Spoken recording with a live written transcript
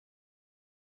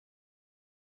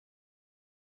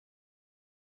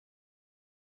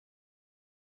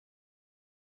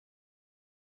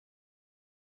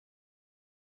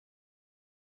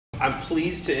I'm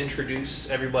pleased to introduce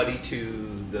everybody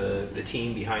to the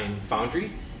team behind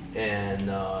Foundry, and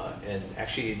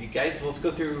actually, you guys, let's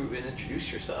go through and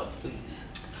introduce yourselves, please.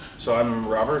 So I'm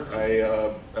Robert.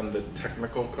 I'm the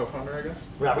technical co-founder, I guess.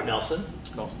 Robert Nelson.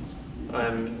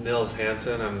 I'm Nils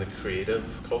Hansen. I'm the creative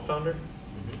co-founder.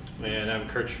 And I'm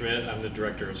Kurt Schmidt. I'm the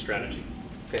director of strategy.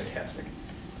 Fantastic.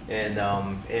 And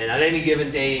on any given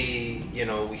day, you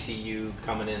know, we see you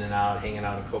coming in and out, hanging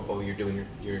out at Coco. You're doing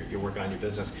you're working on your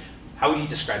business. How would you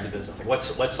describe the business? Like,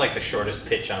 what's like the shortest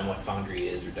pitch on what Foundry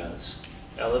is or does?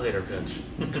 Elevator pitch.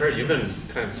 Kurt, you've been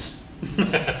kind of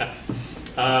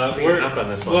We're up on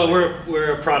this one. Well,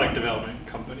 we're a product development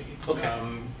company.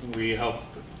 Okay. We help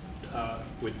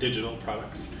with digital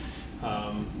products.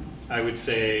 I would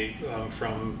say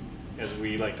from as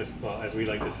we like to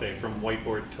say, from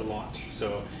whiteboard to launch.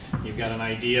 So you've got an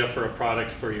idea for a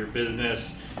product for your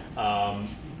business,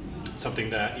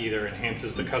 something that either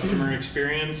enhances the customer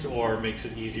experience or makes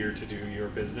it easier to do your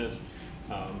business.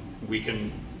 We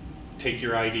can take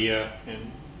your idea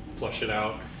and flush it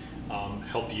out,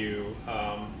 help you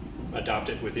adopt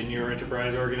it within your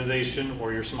enterprise organization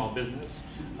or your small business,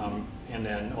 and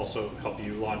then also help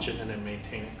you launch it and then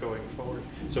maintain it going forward.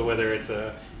 So whether it's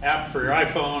an app for your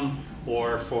iPhone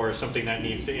or for something that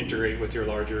needs to integrate with your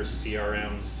larger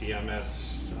CRM,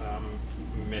 CMS,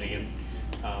 many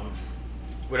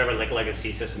Whatever like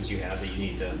legacy systems you have that you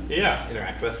need to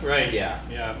interact with. Right. Yeah.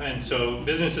 And so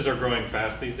businesses are growing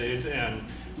fast these days, and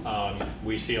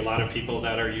we see a lot of people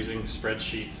that are using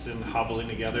spreadsheets and hobbling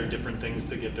together different things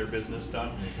to get their business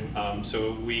done.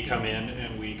 So we come in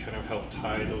and we kind of help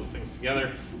tie those things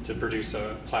together to produce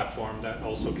a platform that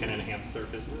also can enhance their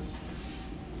business.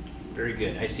 Very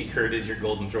good. I see Kurt as your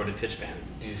golden-throated pitch man.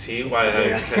 Do you see why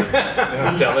I kind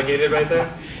of delegated right there?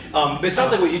 But it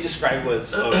sounds like what you described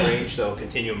was a range, though,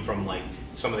 continuum from like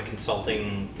some of the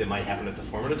consulting that might happen at the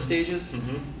formative stages,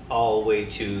 all the way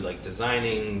to like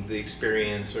designing the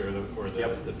experience or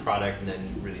the product, and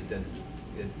then really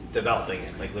developing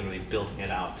it, like literally building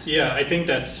it out. Yeah, I think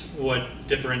that's what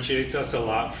differentiates us a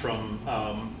lot from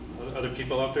other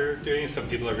people out there doing it. Some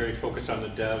people are very focused on the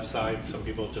dev side, some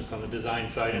people just on the design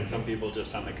side, and some people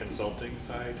just on the consulting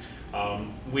side.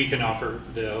 We can offer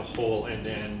the whole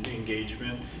end-to-end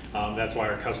engagement. That's why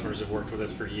our customers have worked with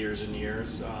us for years and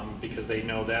years, because they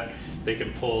know that they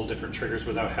can pull different triggers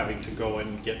without having to go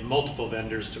and get multiple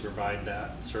vendors to provide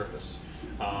that service.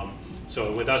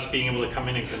 So with us being able to come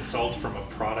in and consult from a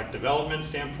product development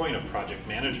standpoint, a project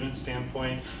management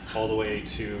standpoint, all the way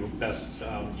to best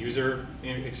user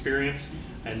experience,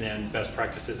 and then best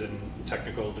practices in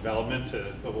technical development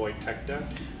to avoid tech debt,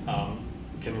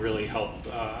 can really help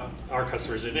our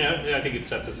customers. And I think it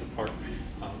sets us apart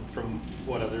from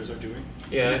what others are doing.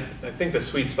 Yeah, I think the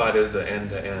sweet spot is the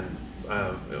end-to-end.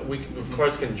 We of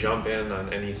course can jump in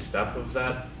on any step of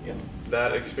that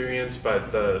experience,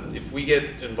 but if we get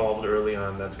involved early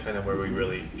on, that's kind of where we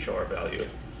really show our value.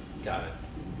 Got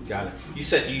it. You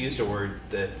said you used a word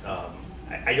that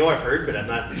I know I've heard, but I'm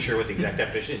not sure what the exact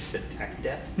definition is. You said tech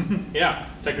debt? Yeah,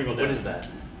 technical debt. What is that?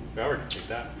 Robert can take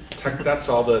that. That's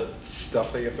all the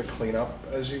stuff that you have to clean up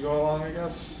as you go along, I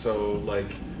guess. So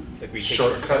like we take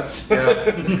shortcuts. Yeah,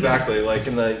 exactly. Like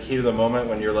in the heat of the moment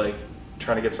when you're like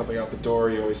trying to get something out the door,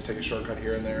 you always take a shortcut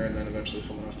here and there, and then eventually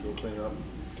someone has to go clean it up.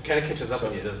 It kind of catches up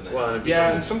with you, doesn't it? Well,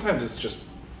 and sometimes it's just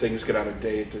things get out of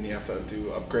date, and you have to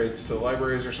do upgrades to the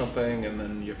libraries or something, and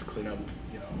then you have to clean up,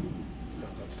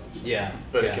 that stuff. So. Yeah,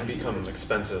 but it can become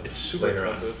expensive. It's super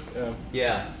expensive.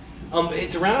 Yeah.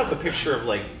 To round out the picture of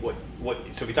like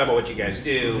so we talk about what you guys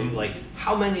do. Like,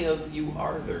 how many of you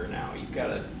are there now?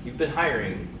 You've been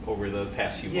hiring over the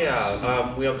past few months.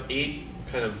 Yeah, we have 8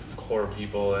 kind of core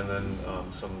people, and then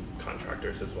some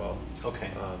contractors as well. Okay.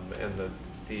 And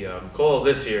the goal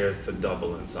this year is to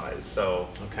double in size. So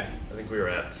okay. I think we were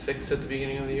at 6 at the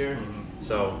beginning of the year.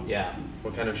 So yeah,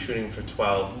 we're kind of shooting for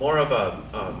 12. More of a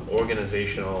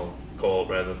organizational goal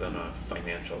rather than a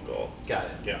financial goal. Got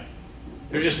it. Yeah.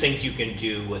 There's just things you can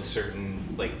do with certain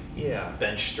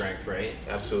bench strength, right?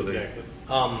 Absolutely. Exactly.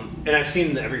 And I've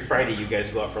seen every Friday you guys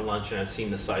go out for lunch, and I've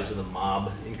seen the size of the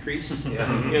mob increase.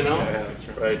 Yeah. Yeah, that's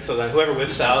right. So then whoever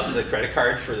whips out the credit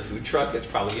card for the food truck, it's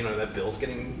probably that bill's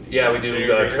getting. Yeah, we do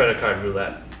credit card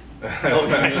roulette.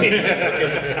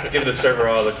 Give the server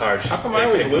all the cards. How come I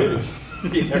always lose?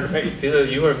 Yeah, right. It's either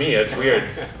you or me. It's weird.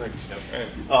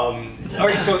 All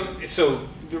right. So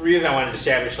the reason I wanted to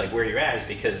establish where you're at is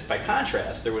because by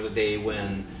contrast, there was a day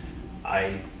when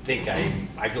I think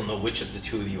I don't know which of the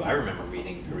two of you I remember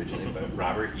meeting originally, but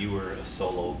Robert, you were a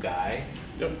solo guy.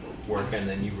 Yep. Work, and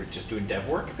then you were just doing dev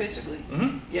work basically.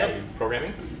 Mm-hmm. Yeah, you're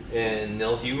programming. And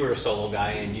Nils, you were a solo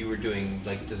guy, and you were doing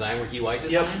like design work, UI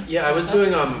design. Yep. Yeah, I was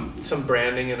doing some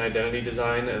branding and identity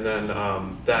design, and then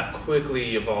that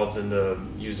quickly evolved into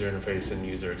user interface and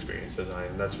user experience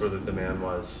design. That's where the demand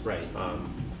was. Right.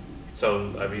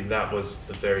 So I mean, that was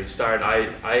the very start.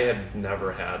 I had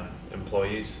never had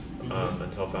employees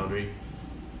until Foundry.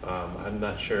 I'm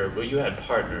not sure. Well, you had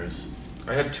partners.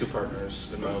 I had 2 partners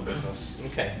in my own business.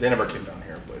 Okay. They never came down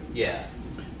here, but Yeah.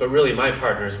 But really, my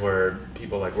partners were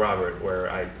people like Robert, where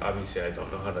I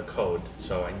don't know how to code,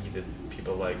 so I needed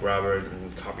people like Robert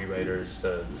and copywriters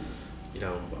to,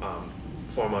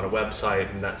 format a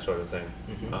website and that sort of thing.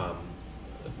 Mm-hmm.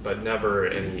 But never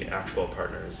any actual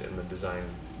partners in the design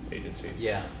agency.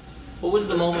 Yeah. What was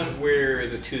the moment where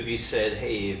the two of you said,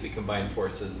 "Hey, if we combine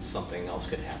forces, something else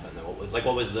could happen"? And what was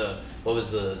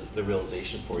the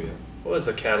realization for you? What was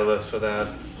the catalyst for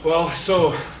that? well,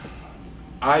 so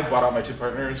I bought out my 2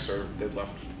 partners, or they'd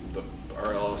left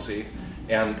our LLC,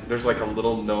 and there's like a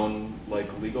little known like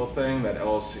legal thing that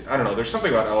LLC, I don't know, there's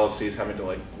something about LLCs having to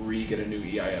like get a new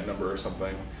EIN number or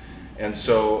something, and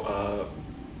so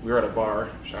we were at a bar,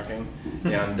 shocking,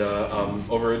 and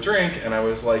over a drink, and I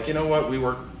was like, you know what,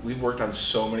 we've worked on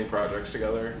so many projects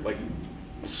together, like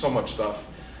so much stuff,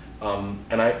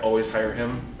 and I always hire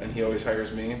him, and he always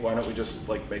hires me. Why don't we just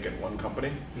like make it one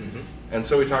company? Mm-hmm. And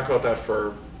so we talked about that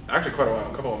for actually quite a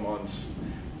while, a couple of months,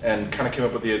 and kind of came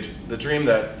up with the dream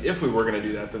that if we were going to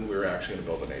do that, then we were actually going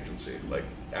to build an agency, like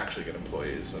actually get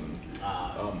employees and.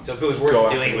 So if it was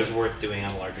worth doing, it was worth doing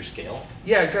on a larger scale.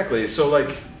 Yeah, exactly. So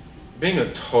like, being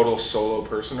a total solo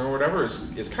person or whatever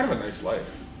is kind of a nice life,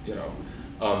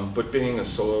 but being a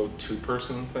solo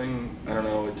 2-person thing, I don't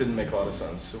know, it didn't make a lot of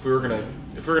sense. If we were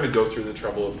gonna go through the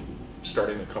trouble of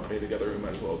starting a company together, we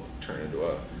might as well turn it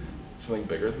into something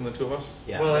bigger than the 2 of us.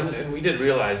 Yeah. Well, and we did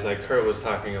realize, like Kurt was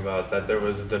talking about, that there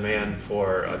was a demand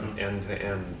for an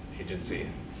end-to-end agency.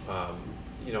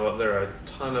 There are a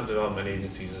ton of development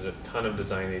agencies, there's a ton of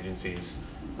design agencies.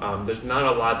 There's not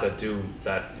a lot that do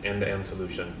that end-to-end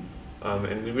solution.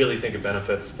 And we really think it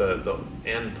benefits the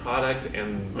end product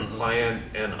and the client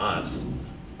and us.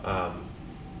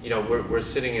 We're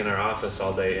sitting in our office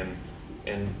all day,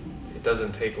 and it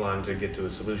doesn't take long to get to a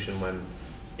solution when,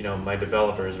 my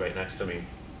developer is right next to me.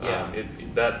 Yeah.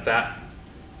 That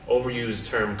overused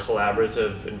term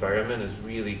collaborative environment is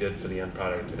really good for the end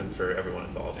product and for everyone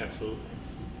involved. Absolutely.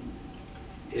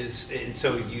 And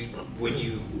so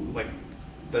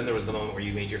then there was the moment where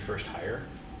you made your first hire.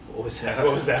 What was that?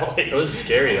 What was that like? It was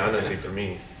scary, honestly, for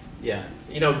me. Yeah.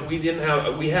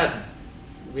 We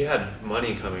had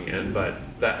money coming in, but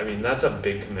that's a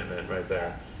big commitment right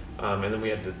there. And then we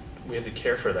had to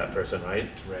care for that person, right?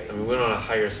 Right. I mean, we don't want to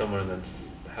hire someone and then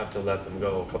have to let them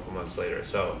go a couple months later.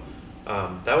 So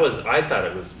I thought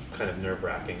it was kind of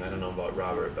nerve-wracking. I don't know about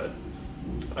Robert, but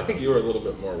I think you were a little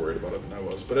bit more worried about it than I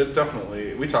was, but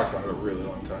we talked about it a really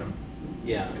long time.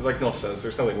 Yeah. Because like Nils says,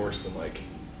 there's nothing worse than like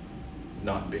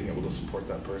not being able to support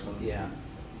that person. Yeah.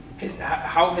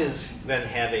 How has then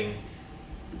having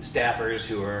staffers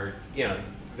who are,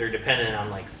 they're dependent on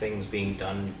like things being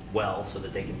done well so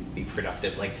that they can be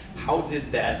productive, like how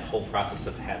did that whole process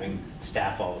of having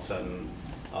staff all of a sudden,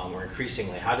 or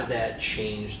increasingly, how did that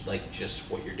change like just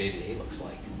what your day-to-day looks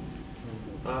like?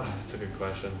 That's a good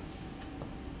question.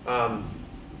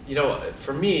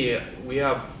 For me, we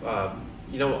have,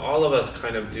 all of us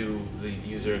kind of do the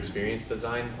user experience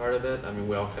design part of it. I mean,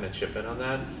 we all kind of chip in on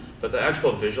that. But the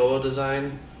actual visual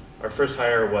design, our first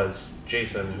hire was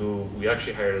Jason, who we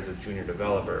actually hired as a junior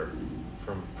developer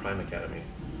from Prime Academy.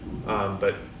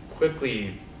 But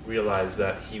quickly realized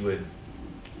that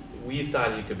we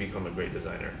thought he could become a great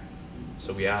designer.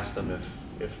 So we asked him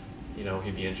if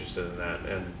he'd be interested in that.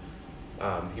 And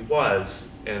he was.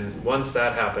 And once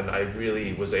that happened, I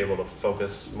really was able to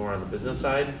focus more on the business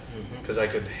side because I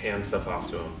could hand stuff off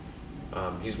to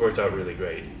him. He's worked out really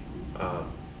great.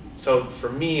 So for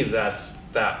me, that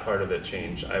part of it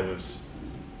changed. I was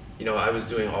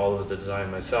doing all of the design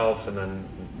myself, and then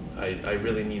I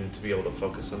really needed to be able to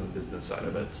focus on the business side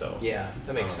of it. So yeah,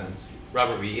 that makes sense.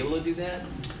 Robert, were you able to do that?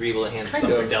 Were you able to hand Kind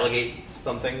some or of. delegate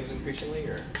some things increasingly,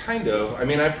 or? Kind of. I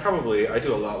mean, I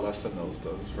do a lot less than Nils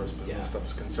does as far as business stuff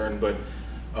is concerned. But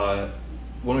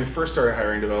when we first started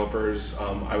hiring developers,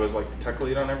 I was like the tech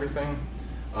lead on everything,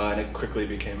 and it quickly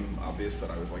became obvious that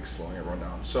I was like slowing everyone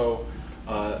down. So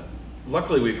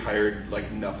luckily, we've hired like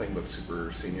nothing but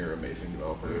super senior, amazing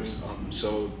developers.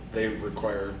 So they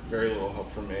require very little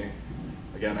help from me.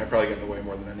 Again, I probably get in the way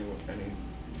more than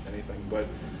anything, but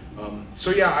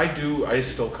So yeah, I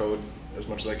still code as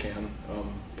much as I can,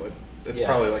 but it's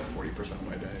probably like 40% of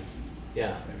my day.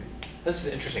 Yeah. Maybe. This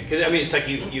is interesting, because I mean, it's like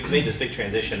you've made this big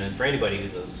transition, and for anybody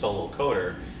who's a solo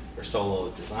coder or solo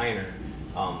designer,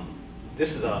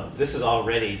 this is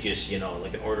already just, you know,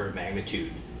 like an order of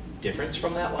magnitude difference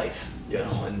from that life, you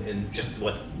Yes. know, and just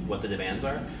what the demands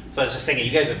are. So I was just thinking,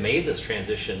 you guys have made this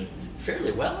transition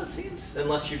fairly well, it seems,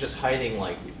 unless you're just hiding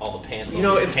like all the panic. You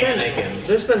know,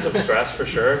 there's been some stress for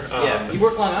sure. Yeah, you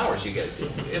work long hours, you guys do.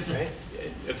 Right?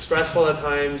 It's stressful at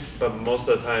times, but most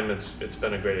of the time it's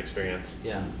been a great experience.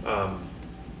 Yeah.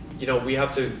 You know, we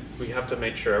have to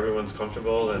make sure everyone's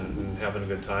comfortable and having a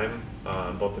good time,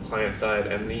 both the client side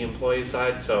and the employee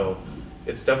side. So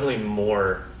it's definitely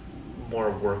more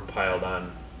work piled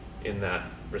on in that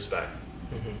respect.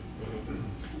 Mm-hmm.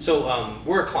 So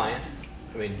we're a client.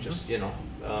 I mean, just, you know,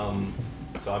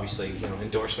 so obviously, you know,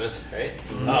 endorsement, right?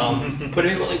 But I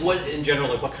mean, like, what in general,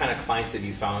 like, what kind of clients have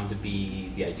you found to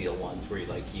be the ideal ones? Where you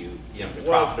like you know, they're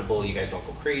profitable, you guys don't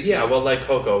go crazy. Yeah, well, like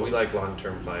Coco, we like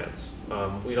long-term clients.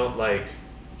 We don't like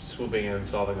swooping in,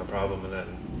 solving a problem, and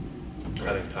then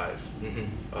cutting ties.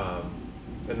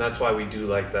 And that's why we do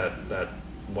like that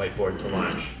whiteboard to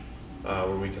launch,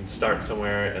 where we can start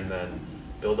somewhere and then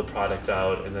build a product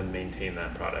out and then maintain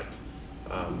that product.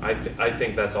 I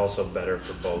think that's also better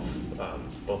for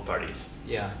both parties.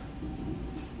 Yeah.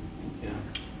 Yeah.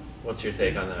 What's your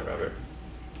take on that, Robert?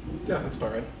 Yeah, that's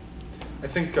about right. I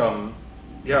think,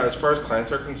 yeah, as far as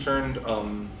clients are concerned,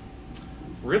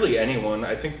 really anyone.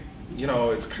 I think, you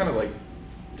know, it's kind of like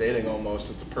dating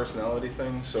almost. It's a personality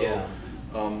thing. So Yeah.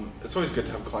 It's always good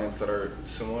to have clients that are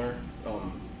similar.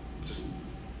 Just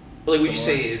But like, would you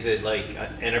similar. say, is it like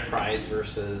enterprise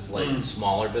versus like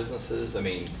smaller businesses? I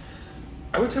mean,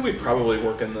 I would say we probably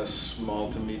work in the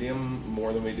small to medium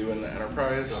more than we do in the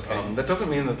enterprise. Okay. That doesn't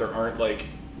mean that there aren't like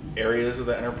areas of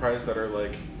the enterprise that are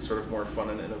like sort of more fun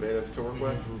and innovative to work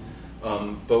with.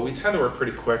 But we tend to work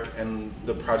pretty quick, and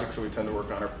the projects that we tend to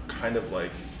work on are kind of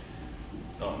like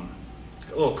a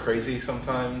little crazy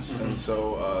sometimes, and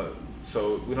so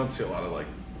we don't see a lot of like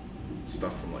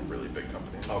stuff from like really big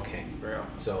companies. okay. Very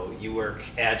often. So you work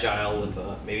agile with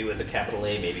maybe with a capital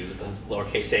A, maybe with a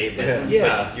lowercase a, but,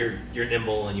 Yeah. but you're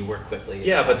nimble and you work quickly.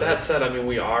 Yeah, but that said, I mean,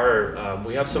 we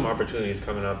have some opportunities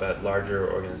coming up at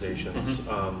larger organizations,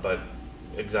 but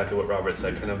exactly what Robert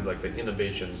said, kind of like the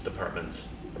innovations departments,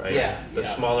 right? Yeah, The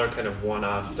yeah. smaller kind of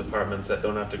one-off departments that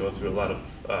don't have to go through a lot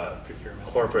of Procurement.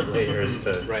 corporate layers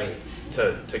to Right.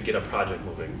 to get a project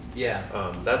moving. Yeah.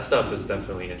 That stuff is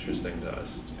definitely interesting to us.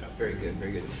 Yeah, very good,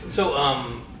 very good. So,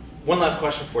 one last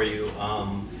question for you.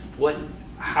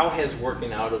 How has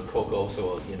working out of Coco,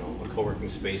 so, you know, a co-working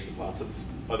space with lots of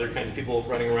other kinds of people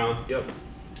running around, Yep.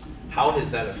 how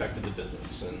has that affected the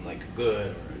business in like a good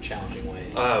or a challenging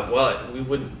way? Well, we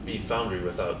wouldn't be Foundry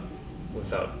without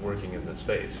working in this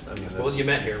space. I mean, Suppose you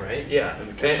met here, right? yeah, In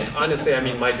the kitchen. and honestly, I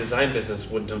mean, my design business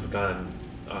wouldn't have gone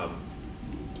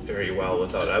very well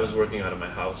without it. I was working out of my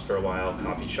house for a while,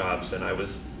 coffee shops, and I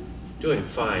was doing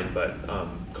fine, but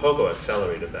Coco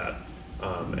accelerated that.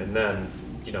 And then,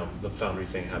 you know, the Foundry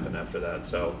thing happened after that,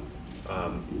 so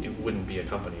it wouldn't be a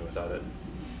company without it.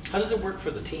 How does it work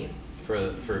for the team?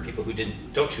 For people who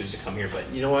don't choose to come here,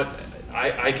 but You know what?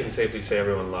 I can safely say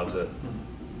everyone loves it.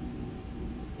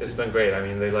 It's been great. I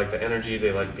mean, they like the energy,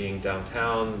 they like being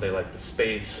downtown, they like the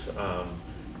space,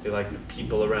 they like the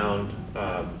people around.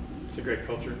 It's a great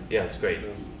culture. Yeah, it's great.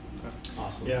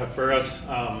 awesome. Yeah, for us,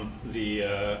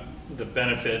 the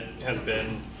benefit has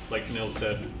been, like Nils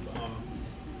said,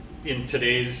 in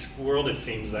today's world, it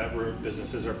seems that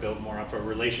businesses are built more off of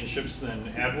relationships than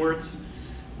AdWords,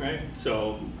 right?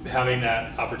 So having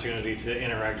that opportunity to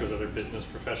interact with other business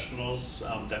professionals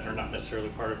that are not necessarily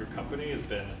part of your company has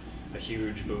been a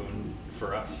huge boon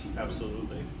for us,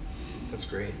 absolutely. That's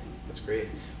great. That's great.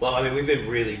 Well, I mean, we've been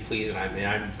really pleased, and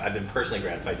I've been personally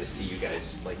gratified to see you guys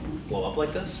like blow up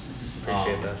like this.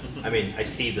 Appreciate that. I mean, I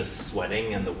see the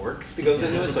sweating and the work that goes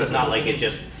into it, so it's not like it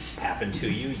just happened to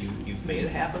you. You've made it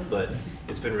happen, but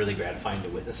it's been really gratifying to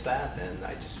witness that, and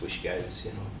I just wish you guys,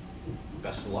 you know,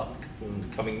 best of luck in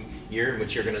the coming year in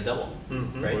which you're going to double,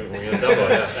 right? We're gonna double,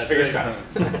 yeah. Fingers crossed.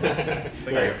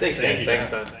 All right, thanks, guys. Thanks,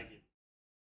 Don.